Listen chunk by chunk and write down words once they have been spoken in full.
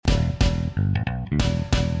Hey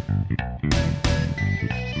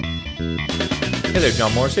there,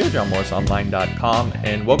 John Morris here, johnmorrisonline.com,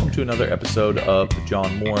 and welcome to another episode of The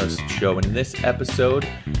John Morris Show. And in this episode,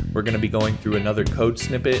 we're going to be going through another code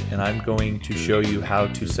snippet, and I'm going to show you how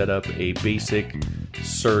to set up a basic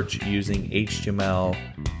search using HTML,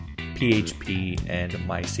 PHP, and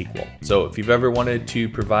MySQL. So if you've ever wanted to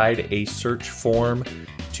provide a search form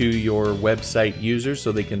to your website users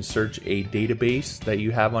so they can search a database that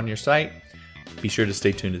you have on your site, be sure to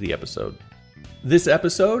stay tuned to the episode. This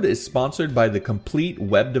episode is sponsored by the Complete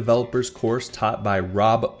Web Developers course taught by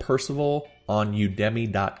Rob Percival on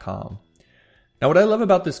udemy.com. Now, what I love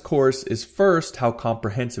about this course is first how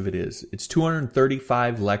comprehensive it is. It's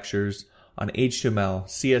 235 lectures on HTML,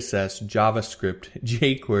 CSS, JavaScript,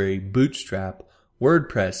 jQuery, Bootstrap,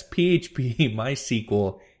 WordPress, PHP,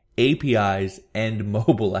 MySQL, APIs, and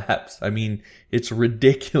mobile apps. I mean, it's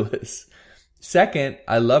ridiculous. Second,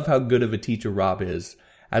 I love how good of a teacher Rob is.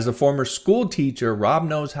 As a former school teacher, Rob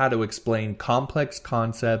knows how to explain complex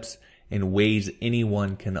concepts in ways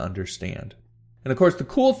anyone can understand. And of course, the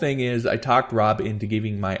cool thing is I talked Rob into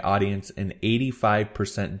giving my audience an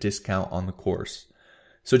 85% discount on the course.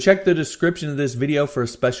 So check the description of this video for a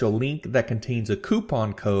special link that contains a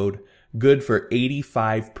coupon code good for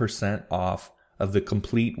 85% off of the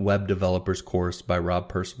Complete Web Developers course by Rob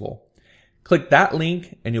Percival. Click that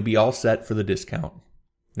link and you'll be all set for the discount.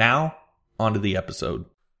 Now, on to the episode.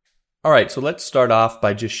 All right, so let's start off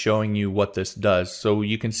by just showing you what this does. So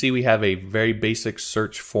you can see we have a very basic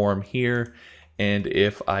search form here. And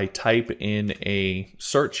if I type in a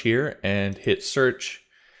search here and hit search,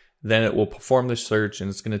 then it will perform the search and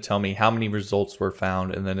it's going to tell me how many results were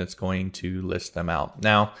found, and then it's going to list them out.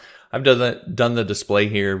 Now, I've done the display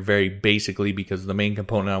here very basically because the main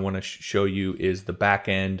component I want to show you is the back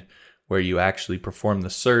end where you actually perform the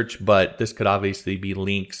search, but this could obviously be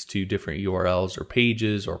links to different URLs or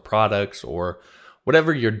pages or products or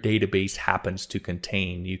whatever your database happens to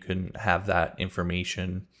contain. You can have that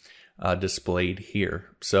information displayed here.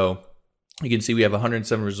 So you can see we have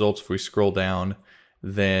 107 results. If we scroll down,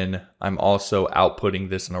 then I'm also outputting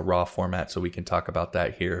this in a raw format, so we can talk about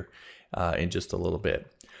that here in just a little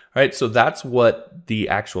bit. All right, so that's what the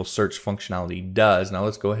actual search functionality does. Now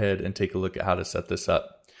let's go ahead and take a look at how to set this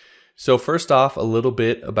up. So first off, a little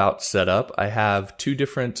bit about setup. I have two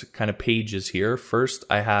different kind of pages here. First,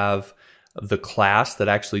 I have the class that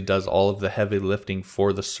actually does all of the heavy lifting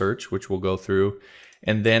for the search, which we'll go through.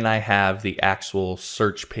 And then I have the actual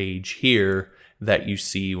search page here that you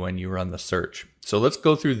see when you run the search. So let's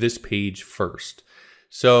go through this page first.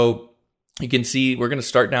 So you can see we're going to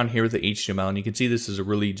start down here with the HTML, and you can see this is a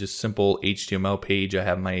really just simple HTML page. I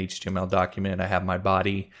have my HTML document, I have my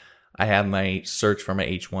body, I have my search for my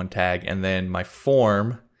H1 tag, and then my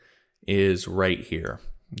form is right here.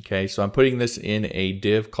 Okay, so I'm putting this in a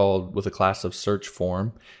div called with a class of search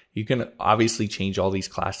form. You can obviously change all these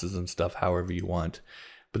classes and stuff however you want.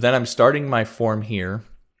 But then I'm starting my form here.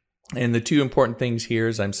 And the two important things here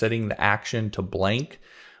is I'm setting the action to blank,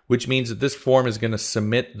 which means that this form is going to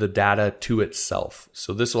submit the data to itself.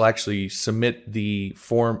 So this will actually submit the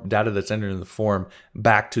form data that's entered in the form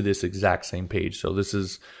back to this exact same page. So this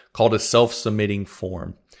is called a self-submitting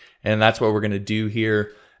form. And that's what we're going to do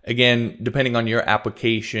here. Again, depending on your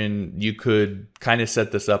application, you could kind of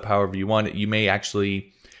set this up however you want. You may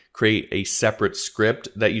actually create a separate script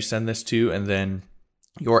that you send this to, and then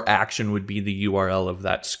your action would be the URL of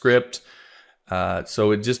that script.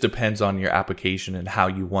 So it just depends on your application and how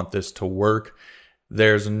you want this to work.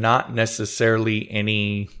 There's not necessarily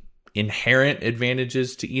any inherent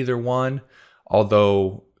advantages to either one,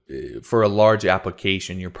 although for a large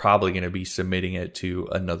application, you're probably going to be submitting it to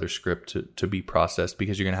another script to be processed,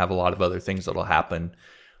 because you're going to have a lot of other things that'll happen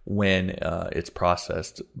when it's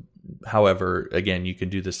processed. However, again, you can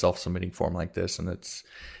do the self-submitting form like this, and it's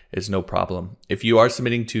no problem. If you are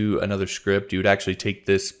submitting to another script, you would actually take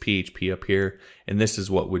this PHP up here, and this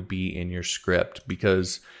is what would be in your script,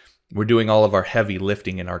 because we're doing all of our heavy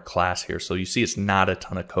lifting in our class here. So you see it's not a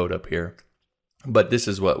ton of code up here, but this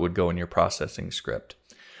is what would go in your processing script.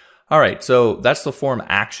 All right, so that's the form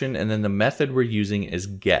action, and then the method we're using is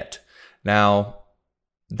get. Now,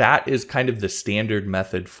 that is kind of the standard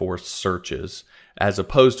method for searches, as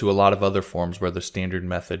opposed to a lot of other forms where the standard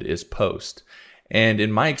method is post. And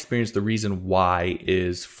in my experience, the reason why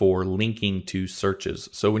is for linking to searches.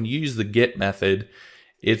 So when you use the get method,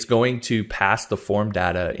 it's going to pass the form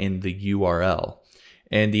data in the URL.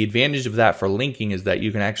 And the advantage of that for linking is that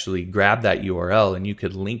you can actually grab that URL and you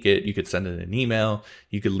could link it. You could send it an email.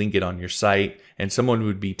 You could link it on your site, and someone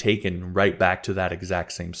would be taken right back to that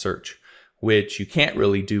exact same search, which you can't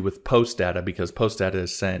really do with post data, because post data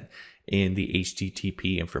is sent in the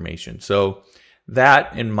HTTP information. So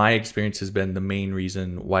that, in my experience, has been the main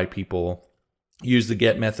reason why people use the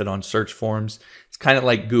get method on search forms. It's kind of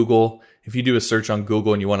like Google. If you do a search on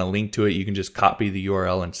Google and you want to link to it, you can just copy the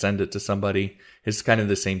URL and send it to somebody. It's kind of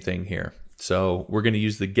the same thing here. So we're going to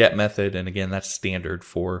use the get method, and again, that's standard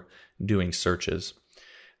for doing searches.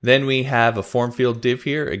 Then we have a form field div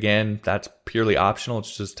here. Again, that's purely optional.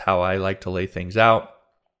 It's just how I like to lay things out.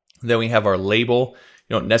 Then we have our label.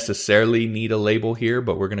 You don't necessarily need a label here,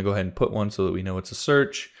 but we're going to go ahead and put one so that we know it's a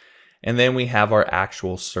search. And then we have our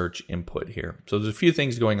actual search input here. So there's a few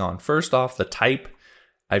things going on. First off, the type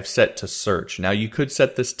I've set to search. Now you could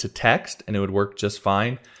set this to text and it would work just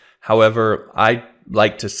fine. However, I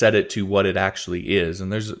like to set it to what it actually is.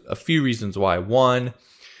 And there's a few reasons why. One,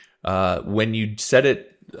 when you set it,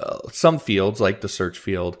 some fields like the search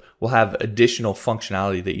field will have additional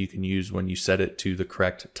functionality that you can use when you set it to the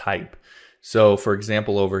correct type. So for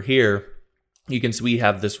example, over here, you can see we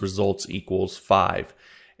have this results equals 5.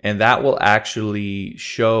 And that will actually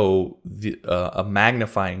show a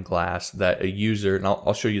magnifying glass that a user, and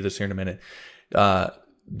I'll show you this here in a minute,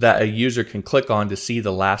 that a user can click on to see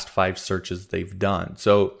the last 5 searches they've done.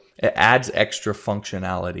 So it adds extra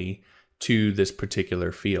functionality to this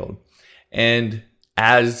particular field. And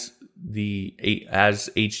as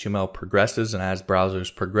HTML progresses and as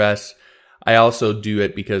browsers progress, I also do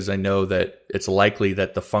it because I know that it's likely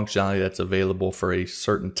that the functionality that's available for a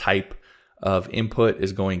certain type of input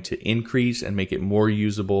is going to increase and make it more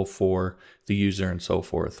usable for the user and so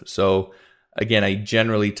forth. So again, I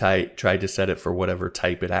generally try to set it for whatever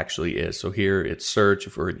type it actually is. So here it's search.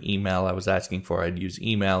 If for an email I was asking for, I'd use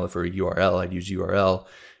email. If for a URL, I'd use URL.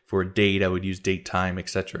 For a date, I would use date, time,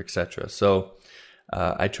 etc., etc. So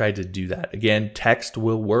I tried to do that. Again, text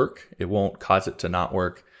will work. It won't cause it to not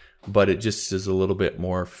work, but it just is a little bit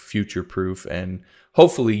more future-proof and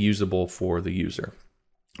hopefully usable for the user.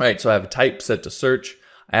 All right, so I have a type set to search.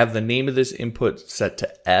 I have the name of this input set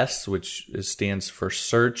to S, which stands for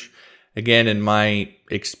search. Again, in my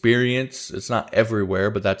experience, it's not everywhere,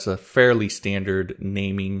 but that's a fairly standard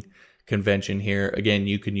naming convention here. Again,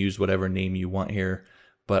 you can use whatever name you want here,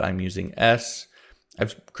 but I'm using S.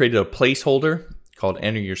 I've created a placeholder called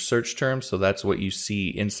enter your search term. So that's what you see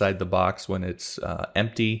inside the box when it's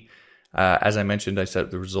empty. As I mentioned, I set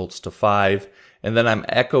the results to 5. And then I'm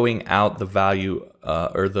echoing out the value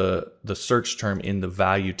or the search term in the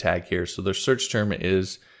value tag here. So the search term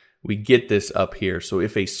is, we get this up here. So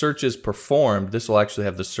if a search is performed, this will actually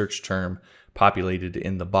have the search term populated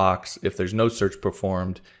in the box. If there's no search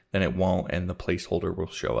performed, then it won't, and the placeholder will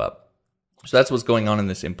show up. So that's what's going on in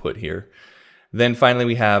this input here. Then finally,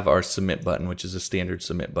 we have our submit button, which is a standard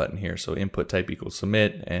submit button here. So input type equals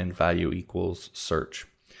submit and value equals search.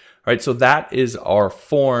 All right, so that is our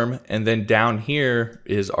form. And then down here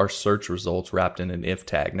is our search results wrapped in an if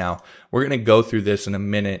tag. Now, we're going to go through this in a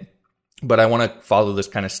minute, but I want to follow this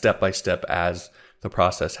kind of step by step as the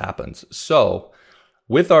process happens. So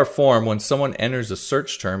with our form, when someone enters a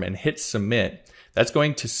search term and hits submit, that's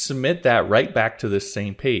going to submit that right back to this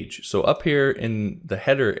same page. So up here in the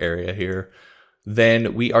header area here,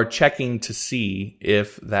 then we are checking to see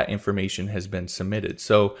if that information has been submitted.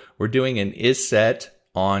 So we're doing an isSet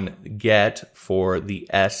on get for the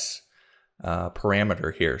S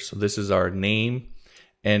parameter here. So this is our name.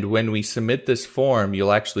 And when we submit this form,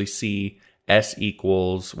 you'll actually see S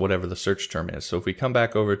equals whatever the search term is. So if we come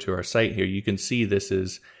back over to our site here, you can see this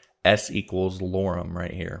is S equals lorem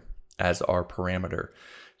right here as our parameter.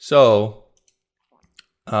 So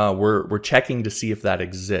we're checking to see if that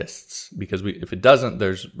exists, because if it doesn't,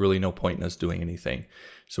 there's really no point in us doing anything.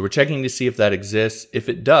 So we're checking to see if that exists. If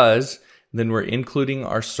it does, then we're including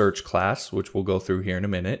our search class, which we'll go through here in a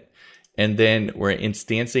minute. And then we're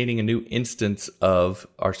instantiating a new instance of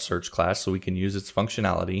our search class so we can use its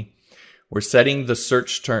functionality. We're setting the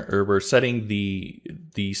search term, or we're setting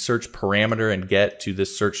the search parameter and get to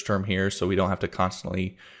this search term here, so we don't have to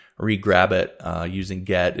constantly re-grab it using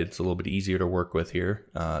get. It's a little bit easier to work with here.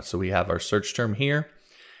 So we have our search term here,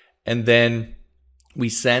 and then we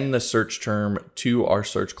send the search term to our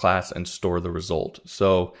search class and store the result.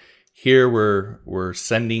 So here we're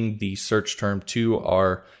sending the search term to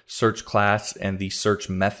our search class and the search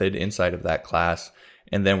method inside of that class,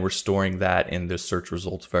 and then we're storing that in the search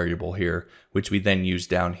results variable here, which we then use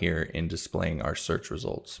down here in displaying our search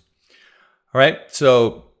results. All right,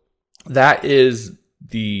 so that is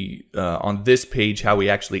the on this page how we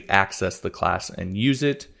actually access the class and use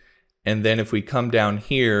it. And then if we come down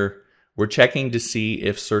here, we're checking to see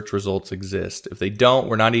if search results exist. If they don't,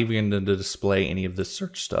 we're not even going to display any of this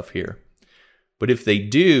search stuff here. But if they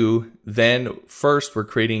do, then first we're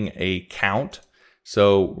creating a count.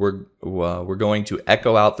 So we're going to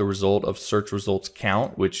echo out the result of search results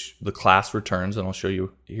count, which the class returns, and I'll show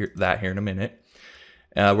you that here in a minute.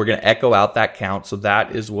 We're going to echo out that count. So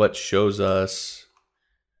that is what shows us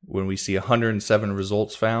when we see 107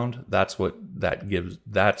 results found. That's what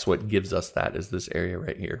gives us that, is this area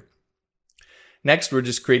right here. Next, we're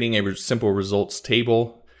just creating a simple results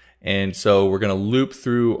table. And so we're going to loop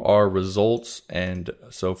through our results. And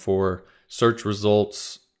so for search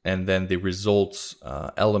results and then the results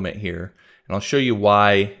element here, and I'll show you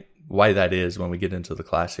why that is when we get into the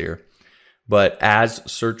class here. But as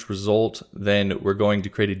search result, then we're going to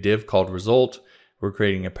create a div called result. We're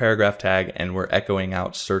creating a paragraph tag, and we're echoing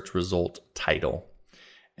out search result title.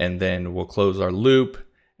 And then we'll close our loop.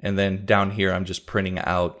 And then down here, I'm just printing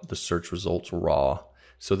out the search results raw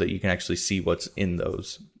so that you can actually see what's in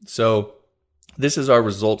those. So this is our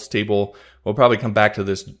results table. We'll probably come back to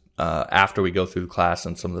this after we go through the class,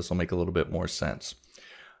 and some of this will make a little bit more sense.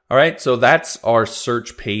 All right, so that's our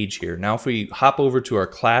search page here. Now, if we hop over to our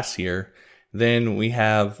class here, then we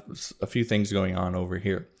have a few things going on over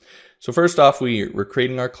here. So first off, we're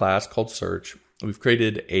creating our class called search. We've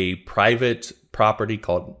created a private property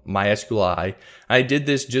called MySQL. I did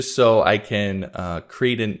this just so I can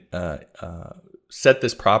set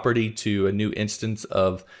this property to a new instance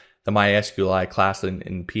of the MySQL class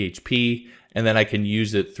in PHP, and then I can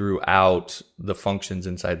use it throughout the functions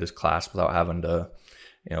inside this class without having to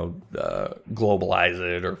globalize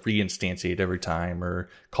it or reinstantiate every time or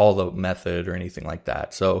call the method or anything like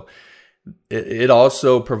that. So it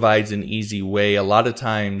also provides an easy way. A lot of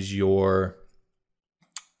times your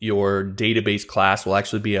database class will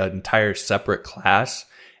actually be an entire separate class,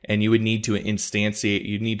 and you would need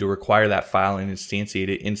to require that file and instantiate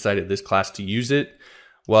it inside of this class to use it.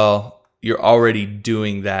 Well, you're already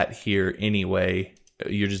doing that here anyway.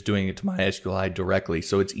 You're just doing it to MySQL directly.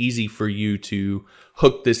 So it's easy for you to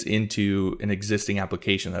hook this into an existing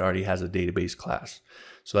application that already has a database class.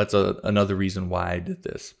 So that's another reason why I did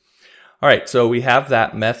this. All right, so we have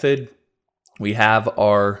that method. We have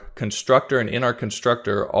our constructor, and in our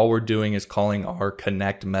constructor, all we're doing is calling our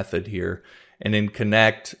connect method here. And in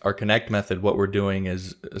our connect method, what we're doing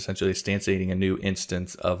is essentially instantiating a new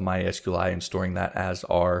instance of MySQL and storing that as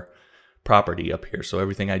our property up here. So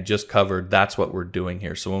everything I just covered, that's what we're doing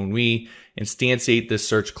here. So when we instantiate this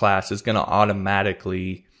search class, it's going to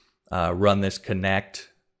automatically run this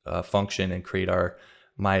connect function and create our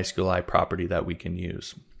MySQL property that we can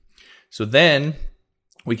use. So then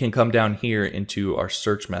we can come down here into our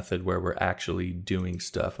search method where we're actually doing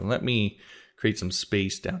stuff. And let me create some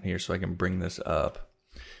space down here so I can bring this up.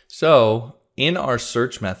 So in our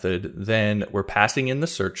search method, then we're passing in the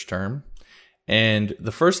search term. And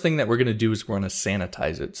the first thing that we're going to do is we're going to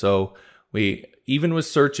sanitize it. So even with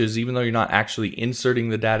searches, even though you're not actually inserting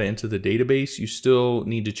the data into the database, you still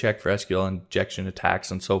need to check for SQL injection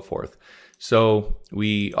attacks and so forth. So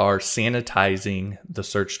we are sanitizing the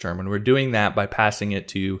search term, and we're doing that by passing it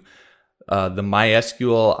to the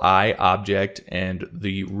MySQL object and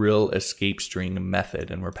the real escape string method,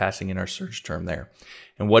 and we're passing in our search term there.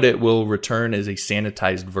 And what it will return is a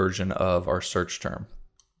sanitized version of our search term.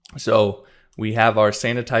 So we have our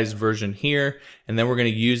sanitized version here, and then we're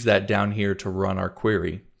going to use that down here to run our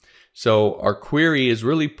query. So our query is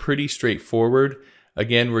really pretty straightforward.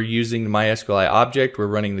 Again, we're using the MySQL object. We're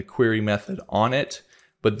running the query method on it.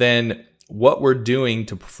 But then what we're doing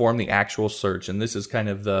to perform the actual search, and this is kind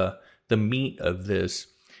of the meat of this,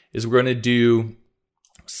 is we're going to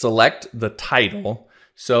select the title.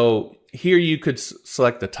 So here you could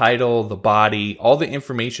select the title, the body, all the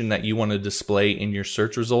information that you want to display in your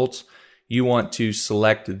search results. You want to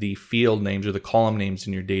select the field names or the column names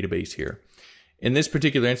in your database here. In this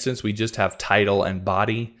particular instance, we just have title and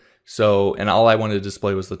body. So, and all I wanted to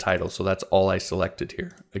display was the title. So that's all I selected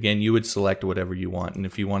here. Again, you would select whatever you want. And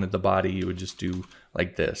if you wanted the body, you would just do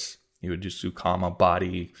like this. You would just do comma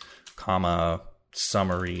body, comma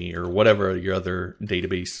summary, or whatever your other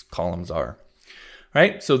database columns are. All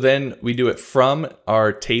right, so then we do it from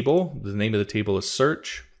our table. The name of the table is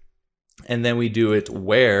search. And then we do it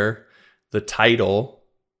where the title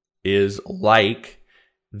is like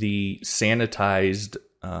the sanitized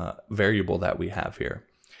variable that we have here.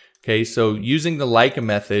 Okay, so using the like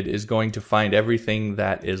method is going to find everything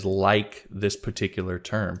that is like this particular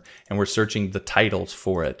term, and we're searching the titles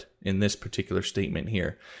for it in this particular statement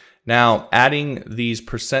here. Now, adding these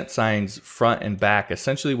percent signs front and back,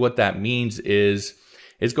 essentially what that means is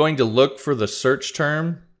it's going to look for the search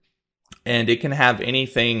term, and it can have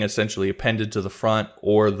anything essentially appended to the front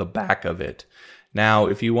or the back of it. Now,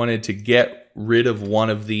 if you wanted to get rid of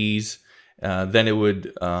one of these, then it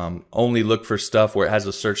would only look for stuff where it has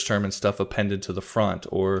a search term and stuff appended to the front,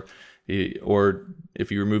 or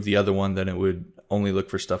if you remove the other one, then it would only look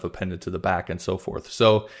for stuff appended to the back and so forth.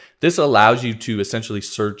 So this allows you to essentially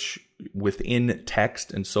search within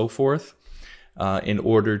text and so forth in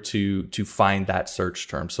order to find that search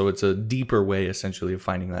term. So it's a deeper way essentially of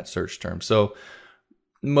finding that search term. So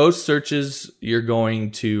most searches you're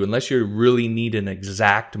going to, unless you really need an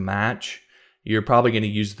exact match, you're probably going to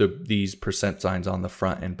use these percent signs on the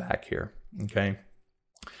front and back here. Okay.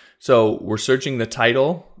 So we're searching the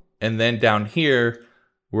title, and then down here,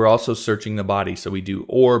 we're also searching the body. So we do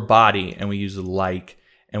or body, and we use like,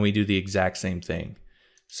 and we do the exact same thing.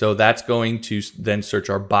 So that's going to then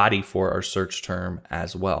search our body for our search term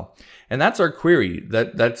as well. And that's our query.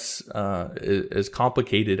 That's as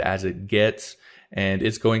complicated as it gets. And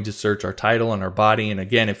it's going to search our title and our body. And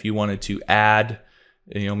again, if you wanted to add,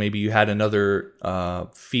 maybe you had another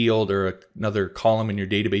field or another column in your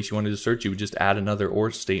database you wanted to search, you would just add another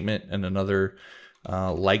or statement and another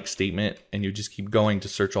like statement, and you just keep going to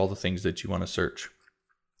search all the things that you want to search.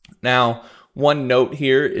 Now, one note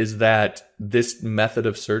here is that this method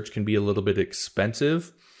of search can be a little bit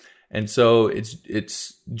expensive. And so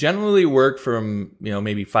it's generally work from,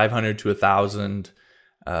 maybe 500 to 1,000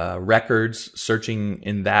 records. Searching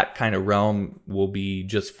in that kind of realm will be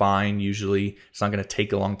just fine. Usually it's not going to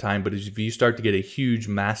take a long time, but if you start to get a huge,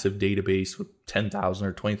 massive database with 10,000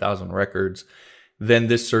 or 20,000 records, then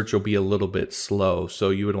this search will be a little bit slow. So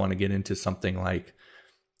you would want to get into something like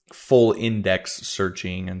full index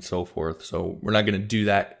searching and so forth. So we're not going to do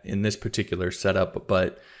that in this particular setup,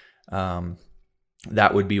 but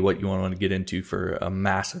that would be what you want to get into for a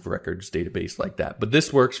massive records database like that. But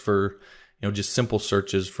this works for just simple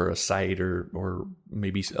searches for a site or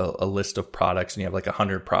maybe a list of products, and you have like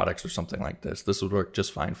 100 products or something like this. This would work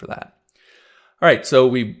just fine for that. All right, so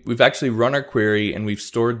we've actually run our query, and we've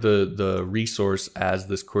stored the resource as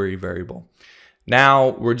this query variable. Now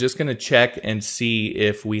we're just going to check and see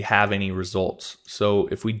if we have any results. So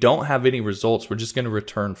if we don't have any results, we're just going to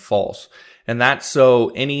return false. And that's so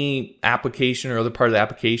any application or other part of the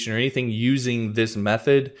application or anything using this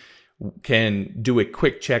method can do a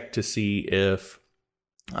quick check to see if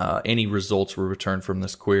any results were returned from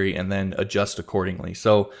this query and then adjust accordingly.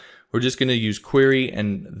 So we're just going to use query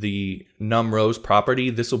and the num rows property.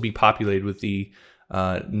 This will be populated with the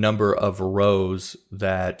number of rows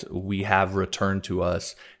that we have returned to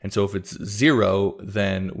us. And so if it's 0,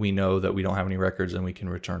 then we know that we don't have any records and we can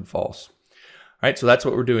return false. All right, so that's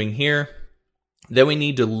what we're doing here. Then we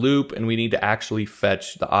need to loop, and we need to actually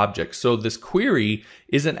fetch the object. So this query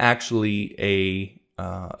isn't actually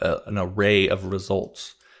an array of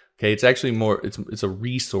results. Okay, it's actually it's a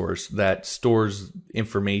resource that stores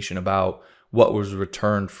information about what was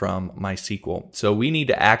returned from MySQL. So we need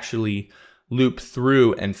to actually loop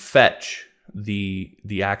through and fetch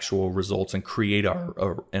the actual results and create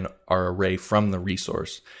our array from the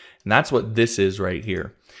resource. And that's what this is right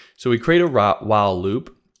here. So we create a while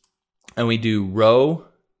loop, and we do row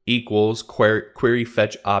equals query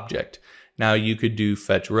fetch object. Now you could do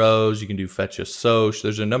fetch rows, you can do fetch assoc.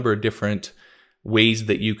 There's a number of different ways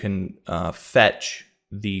that you can fetch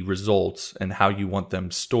the results and how you want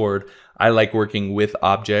them stored. I like working with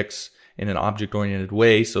objects in an object-oriented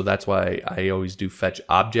way, so that's why I always do fetch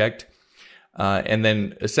object. And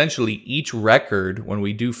then essentially each record, when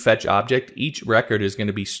we do fetch object, each record is going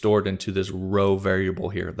to be stored into this row variable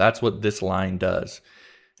here. That's what this line does.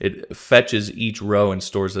 It fetches each row and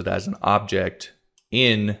stores it as an object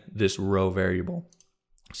in this row variable.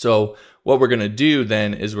 So what we're going to do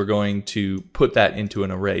then is we're going to put that into an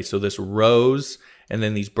array. So this rows and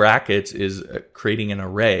then these brackets is creating an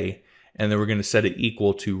array, and then we're going to set it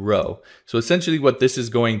equal to row. So essentially what this is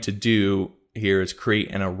going to do here is create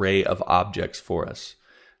an array of objects for us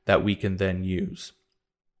that we can then use.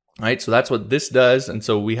 All right, so that's what this does. And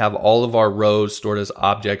so we have all of our rows stored as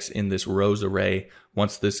objects in this rows array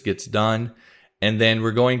once this gets done. And then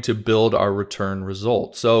we're going to build our return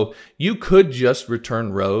result. So you could just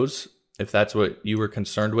return rows if that's what you were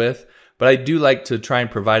concerned with, but I do like to try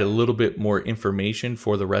and provide a little bit more information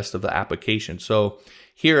for the rest of the application. So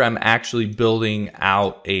here I'm actually building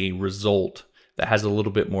out a result that has a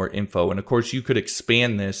little bit more info. And of course you could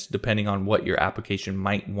expand this depending on what your application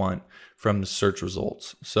might want from the search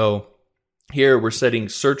results. So here we're setting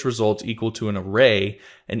search results equal to an array,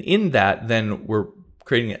 and in that then we're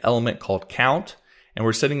creating an element called count, and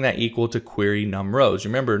we're setting that equal to query num rows.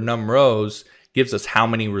 Remember, num rows gives us how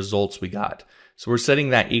many results we got. So we're setting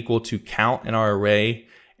that equal to count in our array,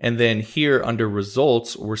 and then here under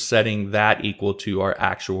results, we're setting that equal to our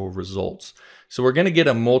actual results. So we're going to get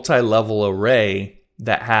a multi-level array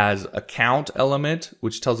that has a count element,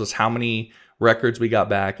 which tells us how many records we got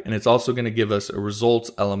back. And it's also going to give us a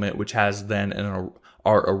results element, which has then our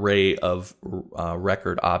array of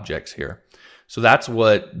record objects here. So that's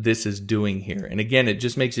what this is doing here. And again, it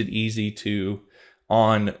just makes it easy to,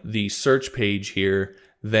 on the search page here,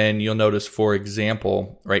 then you'll notice, for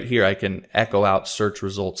example, right here, I can echo out search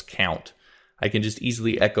results count. I can just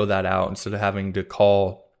easily echo that out instead of having to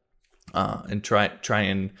call and try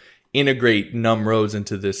and integrate num rows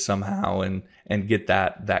into this somehow and get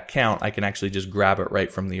that count. I can actually just grab it right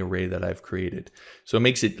from the array that I've created. So it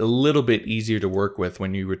makes it a little bit easier to work with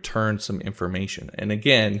when you return some information. And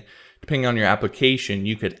again, depending on your application,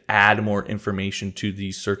 you could add more information to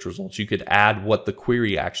these search results. You could add what the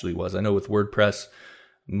query actually was. I know with WordPress,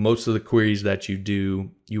 most of the queries that you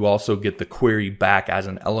do, you also get the query back as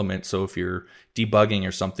an element. So if you're debugging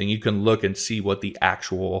or something, you can look and see what the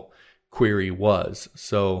actual query was.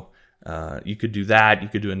 So you could do that. You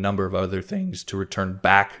could do a number of other things to return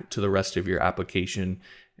back to the rest of your application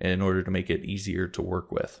in order to make it easier to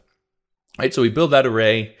work with. All right, so we build that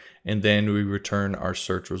array and then we return our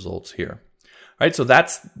search results here. All right, so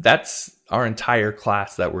that's our entire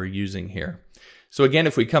class that we're using here. So again,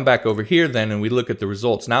 if we come back over here then and we look at the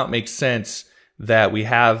results, now it makes sense that we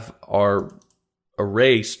have our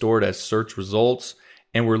array stored as search results,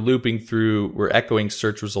 and we're looping through, we're echoing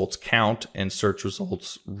search results count, and search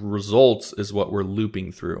results is what we're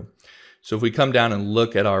looping through. So if we come down and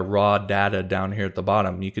look at our raw data down here at the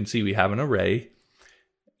bottom, you can see we have an array.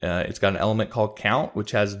 It's got an element called count,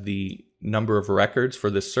 which has the number of records for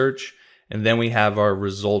this search. And then we have our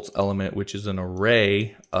results element, which is an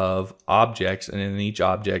array of objects. And in each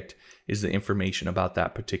object is the information about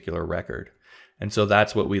that particular record. And so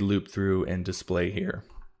that's what we loop through and display here.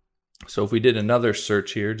 So if we did another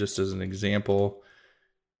search here, just as an example,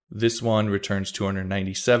 this one returns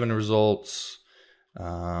 297 results.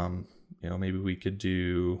 Maybe we could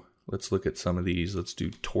do, let's look at some of these. Let's do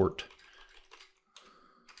tort.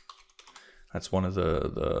 That's one of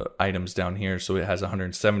the items down here. So it has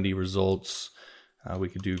 170 results. We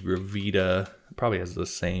could do Gravita. It probably has the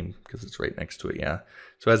same because it's right next to it. Yeah.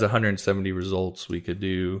 So it has 170 results. We could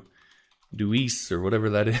do Duis or whatever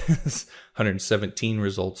that is, 117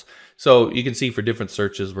 results. So you can see for different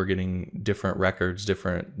searches, we're getting different records,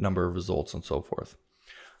 different number of results, and so forth.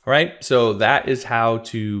 All right. So that is how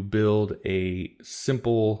to build a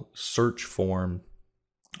simple search form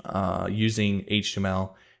using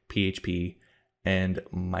HTML, PHP, and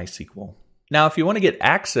MySQL. Now, if you want to get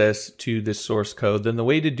access to this source code, then the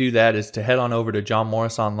way to do that is to head on over to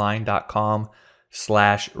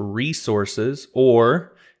johnmorrisonline.com/resources,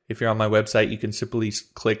 or if you're on my website, you can simply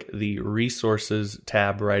click the resources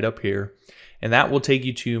tab right up here, and that will take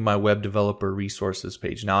you to my web developer resources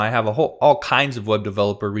page. Now, I have all kinds of web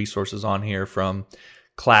developer resources on here, from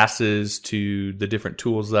classes to the different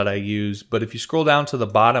tools that I use. But if you scroll down to the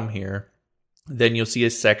bottom here, then you'll see a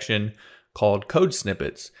section called code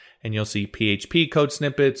snippets, and you'll see PHP code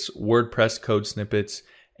snippets, WordPress code snippets,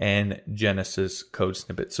 and Genesis code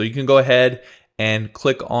snippets. So you can go ahead and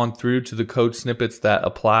click on through to the code snippets that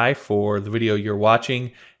apply for the video you're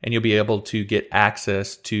watching, and you'll be able to get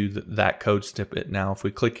access to that code snippet. Now, if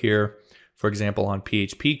we click here, for example, on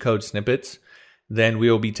PHP code snippets, then we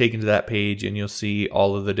will be taken to that page, and you'll see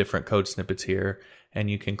all of the different code snippets here, and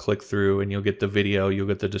you can click through and you'll get the video, you'll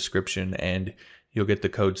get the description, and you'll get the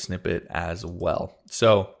code snippet as well.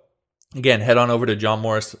 So again, head on over to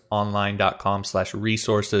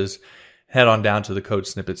johnmorrisonline.com/resources, head on down to the code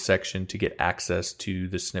snippets section to get access to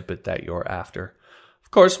the snippet that you're after.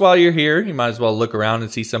 Of course, while you're here, you might as well look around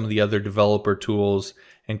and see some of the other developer tools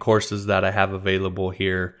and courses that I have available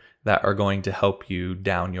here that are going to help you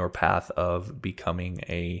down your path of becoming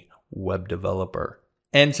a web developer.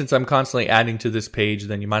 And since I'm constantly adding to this page,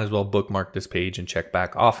 then you might as well bookmark this page and check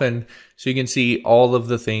back often so you can see all of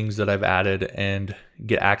the things that I've added and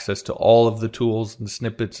get access to all of the tools and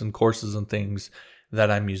snippets and courses and things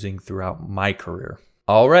that I'm using throughout my career.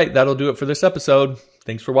 All right, that'll do it for this episode.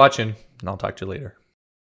 Thanks for watching, and I'll talk to you later.